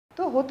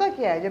तो होता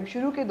क्या है जब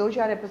शुरू के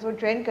 2-4 एपिसोड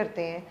ट्रेंड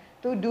करते हैं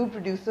तो do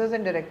producers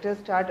and directors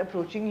start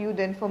approaching you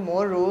then for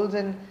more roles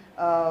and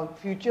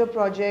future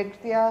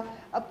projects, या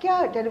अब क्या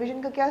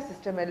टेलीविजन का क्या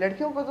सिस्टम है?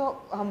 लड़कियों को तो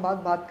हम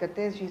बात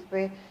करते हैं इस चीज़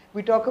पे,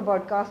 we talk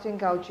about casting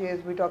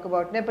couches, we talk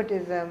about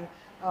nepotism,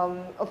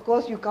 of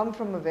course you come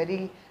from a very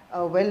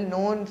well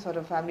known sort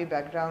of family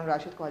background,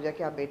 Rashid Khwaja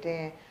के आप बेटे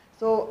हैं,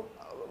 सो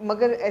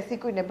मगर ऐसी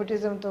कोई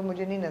नेपोटिज्म तो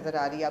मुझे नहीं नज़र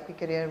आ रही आपके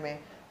करियर में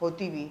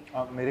होती भी।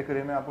 मेरे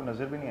करियर में आपको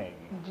नज़र भी नहीं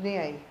आएगी। नहीं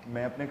आई।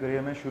 मैं अपने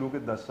करियर में शुरू के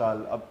 10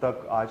 साल अब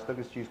तक आज तक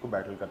इस चीज़ को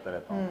बैटल करता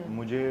रहता हूँ।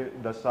 मुझे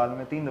 10 साल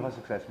में 3 दफ़ा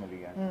सक्सेस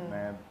मिली है,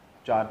 मैं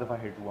 4 दफ़ा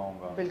हिट हुआ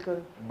हूँगा।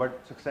 बिल्कुल। But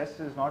success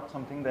is not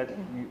something that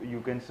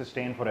you can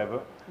sustain for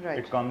ever, Right.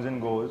 It comes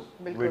and goes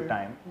with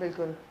time.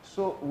 बिल्कुल।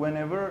 So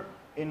whenever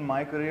in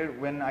my career,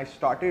 when I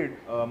started,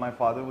 my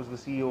father was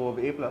the CEO of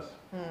A+,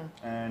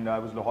 and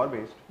I was Lahore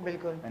based,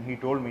 बिल्कुल। and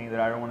he told me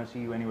that I don't want to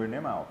see you anywhere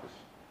near my office.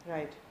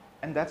 Right.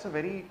 And that's a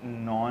very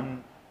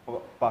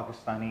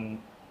non-Pakistani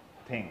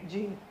thing.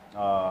 जी।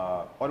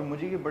 और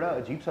मुझे ये बड़ा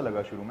अजीब सा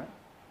लगा शुरू में।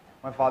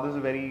 My father is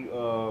a very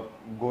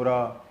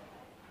गोरा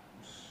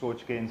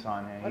सोच के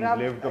इंसान है. He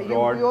lived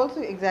abroad. You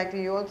also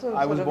exactly. You also.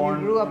 I was born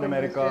grew up in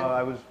America. Houston.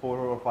 I was 4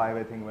 or 5,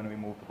 I think, when we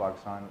moved to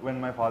Pakistan.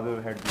 When my father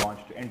had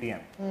launched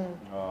NTM.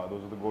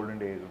 Those are the golden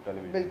days of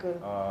television. बिल्कुल।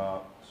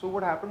 So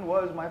what happened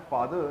was my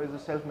father is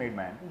a self-made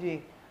man. Ji.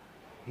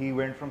 He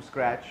went from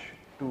scratch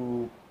to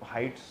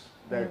heights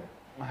that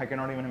I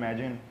cannot even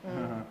imagine.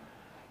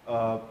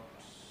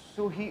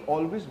 So he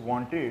always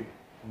wanted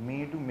me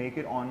to make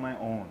it on my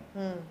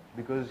own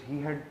because he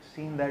had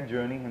seen that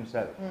journey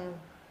himself.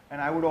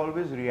 And I would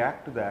always react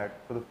to that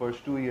for the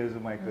first 2 years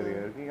of my career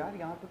कि यार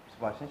यहाँ पे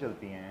बातें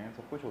चलती हैं,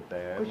 सब कुछ होता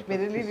है, कुछ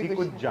मेरे लिए भी किसी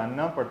को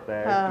जानना पड़ता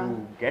है to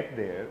get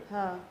there.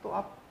 तो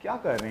आप क्या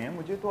कर रहे हैं?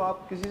 मुझे तो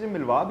आप किसी से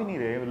मिलवा भी नहीं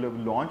रहे, मतलब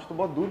लॉन्च तो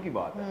बहुत दूर की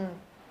बात है.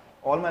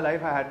 All my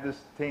life I had this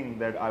thing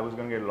that I was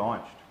going to get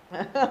launched.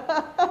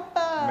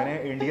 मैंने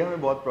इंडिया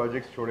में बहुत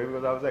प्रोजेक्ट्स छोड़े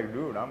because I was like,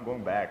 dude, I'm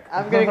going back.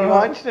 I'm getting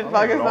launched in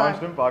Pakistan.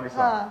 Launched in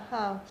Pakistan.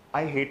 हाँ.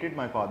 I hated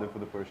my father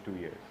for the first 2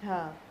 years.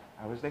 हाँ.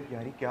 I was like,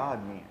 यार ये क्या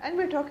आदमी है?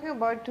 And we're talking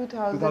about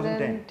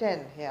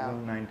 2010. Yeah.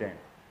 2009-10.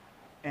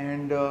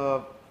 And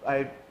I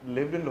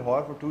lived in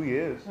Lahore for 2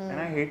 years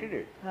and I hated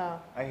it. हाँ.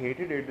 I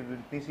hated it.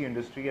 इतनी सी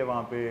industry है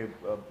वहाँ पे,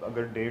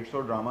 अगर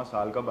 150 ड्रामा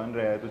साल का बन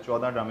रहा है तो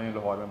 14 ड्रामे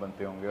लाहौर में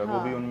बनते होंगे और वो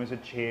भी उनमें से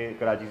 6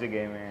 कराची से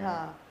गए हुए हैं.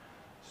 हाँ.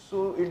 So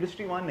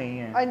industry वहाँ नहीं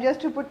है. And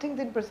just to put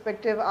things in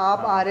perspective,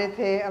 आप आ रहे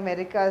थे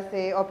अमेरिका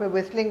से और फिर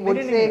whistling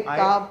wood से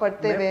काम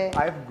पढ़ते हुए.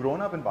 I've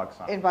grown up in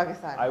Pakistan. In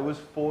Pakistan. I was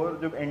 4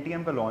 जब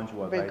NTM का launch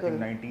हुआ था, I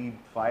think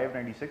 95,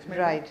 96 में.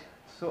 Right.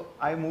 So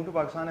I moved to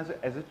Pakistan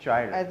as a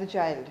child. As a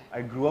child.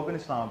 I grew up in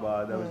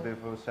Islamabad. I was there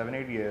for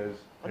 7-8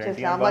 years. अच्छा,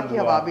 इस्लामाबाद की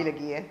हवा भी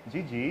लगी है.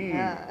 जी जी.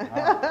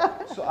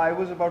 So I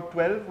was about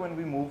 12 when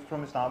we moved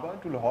from Islamabad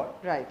to Lahore.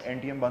 Right.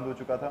 NTM बंद हो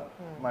चुका था.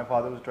 My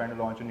father was trying to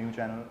launch a new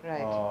channel.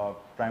 Right.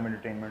 Prime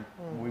Entertainment.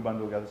 Movie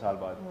बंद हो गया था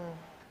साल बाद.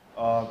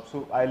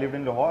 So I lived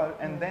in Lahore,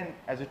 and then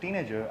as a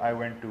teenager I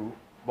went to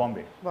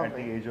Bombay. At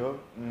the age of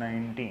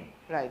 19.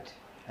 Right.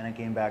 And I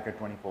came back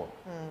at 24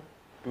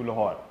 to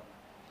Lahore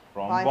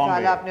from 5 Bombay.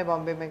 साल आपने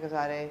बॉम्बे में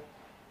गुजारे.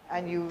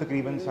 And you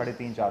तकरीबन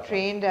 3.5-4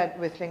 trained at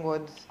Whistling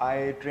Woods.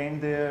 I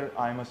trained there.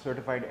 I'm a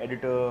certified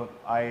editor.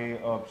 I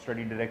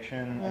studied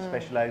direction. I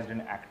specialized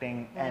in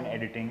acting and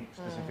editing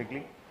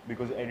specifically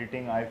because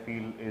editing I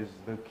feel is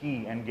the key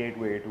and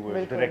gateway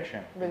towards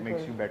direction. It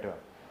makes you better.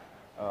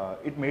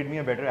 It made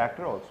me a better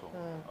actor also.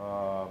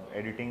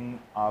 Editing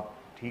आप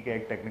ठीक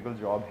है एक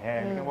technical job है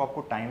लेकिन वो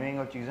आपको timing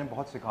और चीज़ें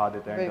बहुत सिखा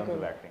देता है in terms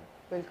of acting.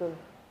 बिल्कुल.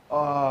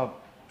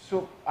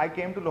 So I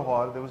came to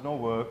Lahore. There was no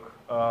work.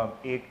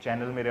 एक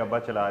चैनल मेरे अब्बा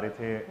चला रहे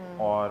थे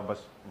और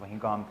बस वहीं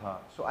काम था.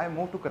 So I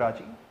moved to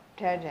Karachi.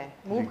 ठहर जाएं.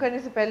 मूव करने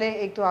से पहले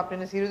एक तो आपने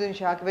नसीरुद्दीन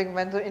शाह के,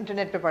 मैंने तो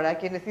इंटरनेट पे पढ़ा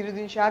कि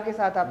नसीरुद्दीन शाह के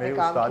साथ आपने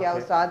काम किया,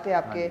 उस्ताद थे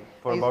आपके.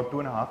 For about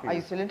 2.5 years. Are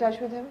you still in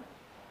touch with him?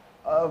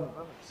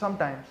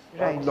 Sometimes.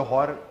 Right.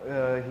 Lahore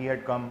he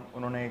had come.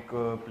 उन्होंने एक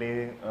play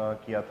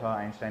किया था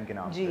आइंस्टाइन के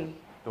नाम से.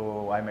 तो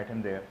I met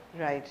him there.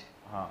 Right.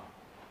 हाँ.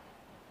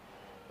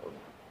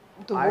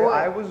 तो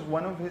I was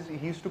one of his.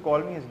 He used to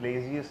call me his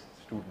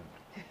laziest student.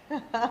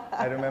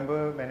 I remember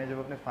मैंने जब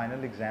अपने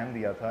final exam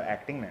दिया था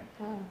acting में,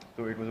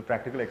 so it was a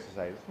practical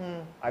exercise.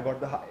 I got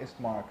the highest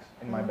marks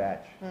in my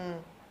batch,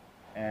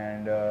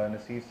 and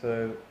Nasir sir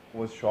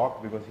was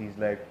shocked because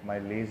he's like, my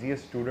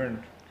laziest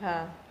student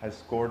has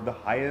scored the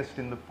highest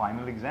in the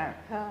final exam,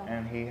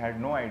 and he had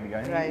no idea.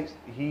 And right.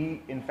 he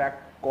in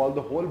fact called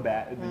the whole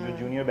batch, the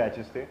junior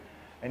batches थे,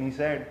 and he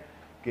said,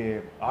 "Okay,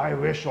 I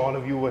wish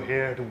all of you were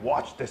here to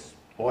watch this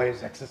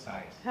boys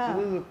exercise." So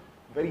this is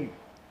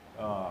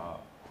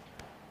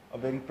a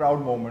very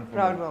proud moment for me.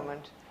 Proud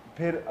moment.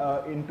 फिर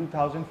in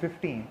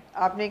 2015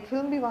 आपने एक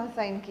film भी वहाँ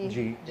sign की.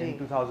 जी. In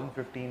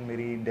 2015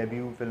 मेरी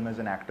debut film as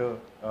an actor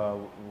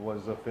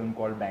was a film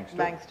called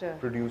Bankster.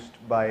 Produced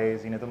by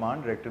Zinat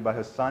Aman, directed by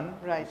her son,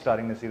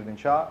 starring Nasiruddin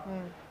Shah.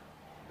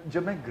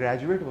 जब मैं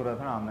graduate हो रहा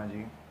था ना आमना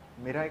जी,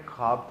 मेरा एक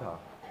ख्वाब था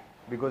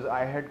because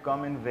I had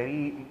come in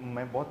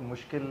मैं बहुत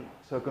मुश्किल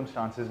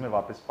circumstances में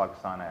वापस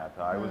पाकिस्तान आया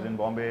था. I was in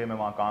Bombay, मैं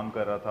वहाँ काम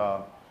कर रहा था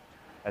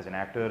as an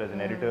actor, as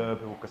an editor.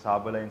 फिर वो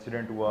कसाब वाला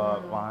incident हुआ,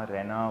 वहाँ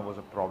रहना was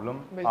a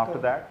problem after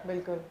that.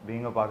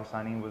 Being a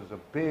Pakistani was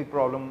a big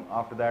problem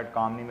after that.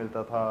 काम नहीं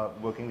मिलता था,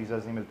 working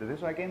visas नहीं मिलते थे,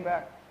 so I came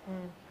back.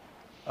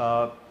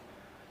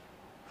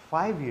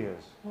 5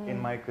 years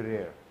in my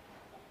career,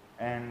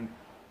 and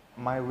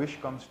my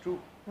wish comes true.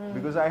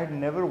 Because I had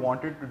never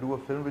wanted to do a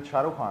film with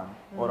Shah Rukh Khan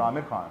or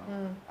Amir Khan.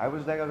 I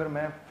was like, अगर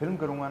मैं film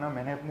करूँगा ना,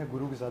 मैंने अपने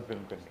गुरु के साथ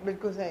film करनी है.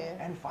 बिल्कुल सही है.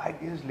 And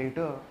 5 years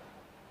later,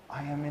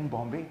 I am in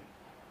Bombay.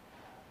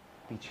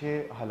 पीछे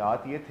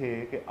हालात ये थे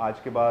कि आज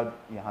के बाद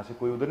यहाँ से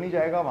कोई उधर नहीं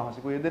जाएगा, वहाँ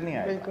से कोई इधर नहीं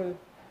आएगा. बिल्कुल.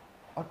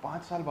 और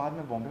 5 साल बाद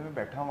मैं बॉम्बे में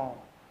बैठा हुआ हूँ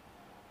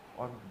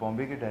और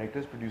बॉम्बे के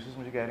डायरेक्टर्स प्रोड्यूसर्स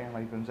मुझे कह रहे हैं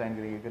हमारी फिल्म साइन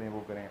करें, ये करें,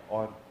 वो करें,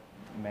 और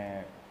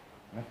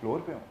मैं फ्लोर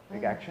पे हूँ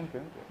एक एक्शन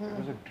फिल्म पे. It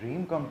was a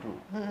dream come true.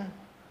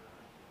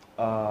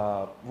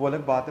 वो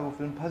अलग बात है, वो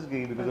फिल्म फंस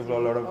गई because of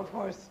lot of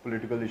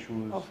political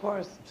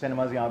issues.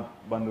 Cinemas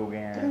यहाँ बंद हो गए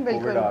हैं,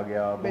 कोविड आ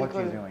गया, बहुत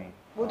चीजें हुई.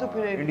 वो तो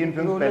फिर इंडियन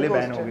फिल्म्स पहले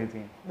बैन हो गई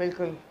थी.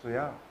 बिल्कुल. तो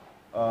या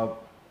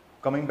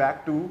coming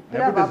back to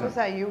वापस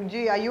आई हूँ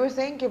जी. You were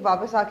saying कि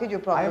वापस आके जो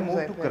problems I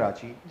moved to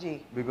Karachi ji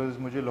because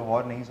मुझे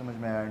लाहौर नहीं समझ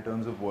में आया in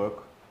terms of work.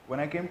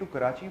 When I came to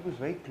Karachi, it was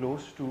very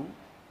close to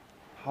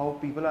how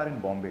people are in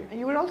Bombay.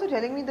 You were also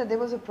telling me that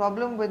there was a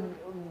problem with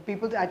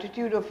people's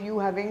attitude of you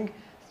having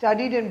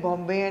studied in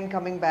Bombay and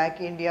coming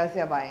back India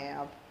से अब आए हैं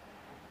आप.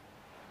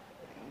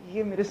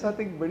 ये मेरे साथ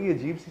एक बड़ी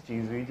अजीब सी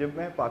चीज़ हुई जब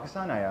मैं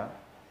पाकिस्तान आया.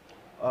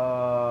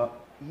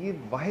 ये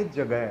वाहिद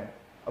जगह है,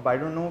 अब आई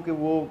डोंट नो कि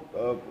वो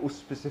उस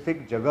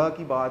स्पेसिफिक जगह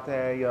की बात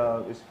है या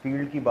इस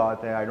फील्ड की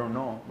बात है, I don't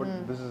know, but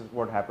this is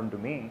what happened to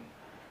me.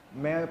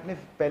 मैं अपने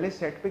पहले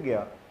सेट पे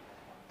गया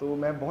तो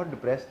मैं बहुत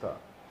डिप्रेस था.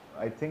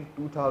 आई थिंक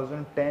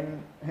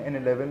 2010 एंड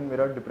 11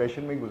 मेरा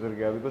डिप्रेशन में गुजर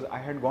गया because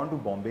I had gone to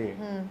Bombay.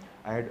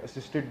 I had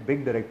assisted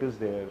big directors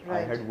there.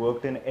 I had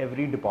worked in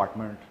every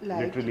department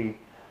literally.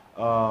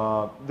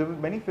 There were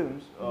many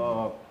films.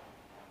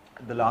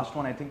 The last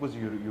one I think was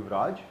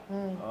Yuvraj.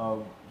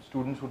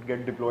 Students would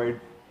get diploid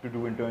to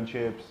do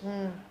internships.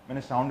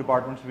 मैंने sound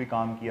department से भी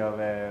काम किया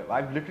हुआ है.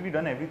 I've literally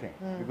done everything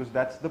because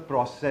that's the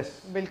process.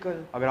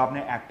 बिल्कुल. अगर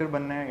आपने actor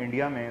बनना है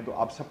इंडिया में तो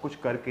आप सब कुछ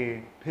करके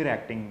फिर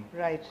acting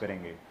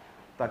करेंगे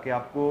ताकि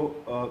आपको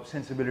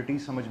sensibility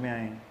समझ में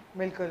आए.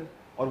 बिल्कुल.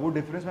 और वो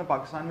difference मैं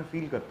पाकिस्तान में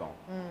feel करता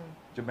हूँ.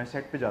 जब मैं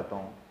set पे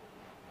जाता हूँ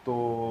तो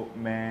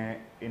मैं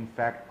in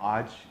fact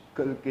आज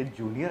कल के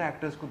junior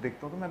actors को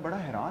देखता हूँ तो मैं बड़ा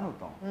हैरान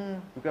होता हूँ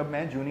क्योंकि अब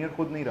मैं junior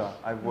खुद नहीं रहा.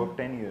 I've worked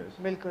 10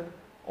 years. बिल्कुल.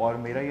 और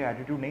मेरा ये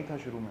एटीट्यूड नहीं था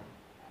शुरू में.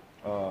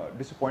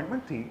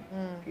 डिसअपॉइंटमेंट थी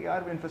कि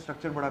यार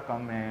इंफ्रास्ट्रक्चर बड़ा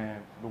कम है,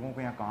 लोगों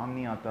को यहाँ काम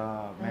नहीं आता.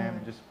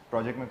 मैं जिस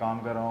प्रोजेक्ट में काम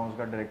कर रहा हूँ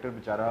उसका डायरेक्टर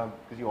बेचारा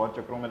किसी और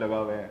चक्रों में लगा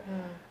हुआ है.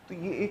 तो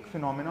ये एक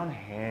फिनोमेनन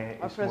है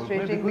इस मुल्क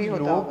में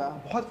बिकॉज लोग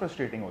बहुत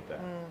फ्रस्ट्रेटिंग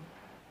होता है.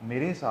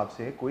 मेरे हिसाब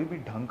से कोई भी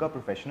ढंग का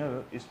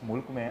प्रोफेशनल इस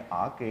मुल्क में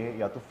आके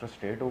या तो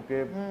फ्रस्ट्रेट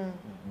होके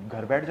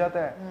घर बैठ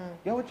जाता है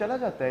या वो चला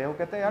जाता है या वो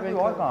कहता है यार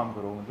कोई और काम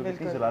करो. मतलब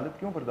इतनी जलालत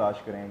क्यों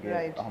बर्दाश्त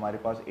करेंगे. हमारे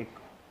पास एक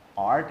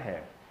आर्ट है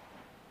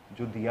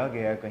जो दिया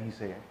गया है कहीं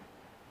से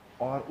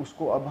और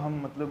उसको अब हम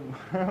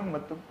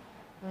मतलब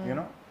यू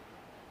नो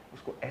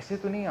उसको ऐसे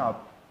तो नहीं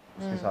आप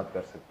उसके साथ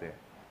कर सकते.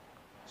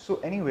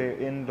 सो एनीवे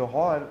इन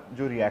लाहौर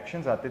जो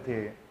रिएक्शंस आते थे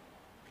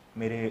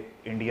मेरे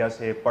इंडिया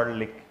से पढ़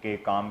लिख के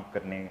काम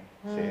करने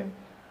से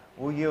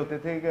वो ये होते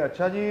थे कि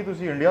अच्छा जी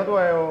तुसी इंडिया तो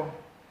आए हो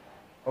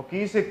और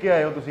की सीख के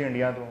आए हो तुसी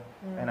इंडिया तो.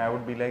 And I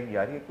would be like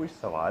यार ये कोई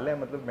सवाल है.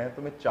 मतलब मैं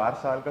तुम्हें 4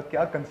 साल का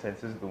क्या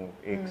कंसेंसस दूं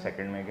एक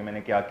सेकंड में कि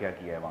मैंने क्या क्या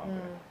किया है वहाँ पे.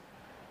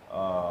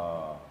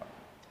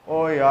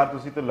 ओ यार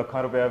तुसी तो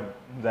लाखों रुपया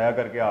ज़ाया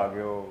करके आ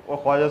गए हो. और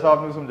ख्वाजा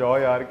साहब ने समझाओ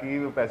यार कि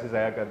वो पैसे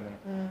ज़ाया कर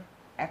दें.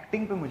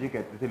 एक्टिंग पे मुझे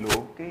कहते थे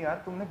लोग कि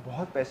यार तुमने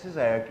बहुत पैसे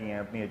ज़ाया किए हैं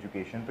अपनी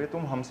एजुकेशन पे,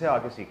 तुम हमसे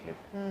आके सीख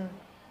लेते.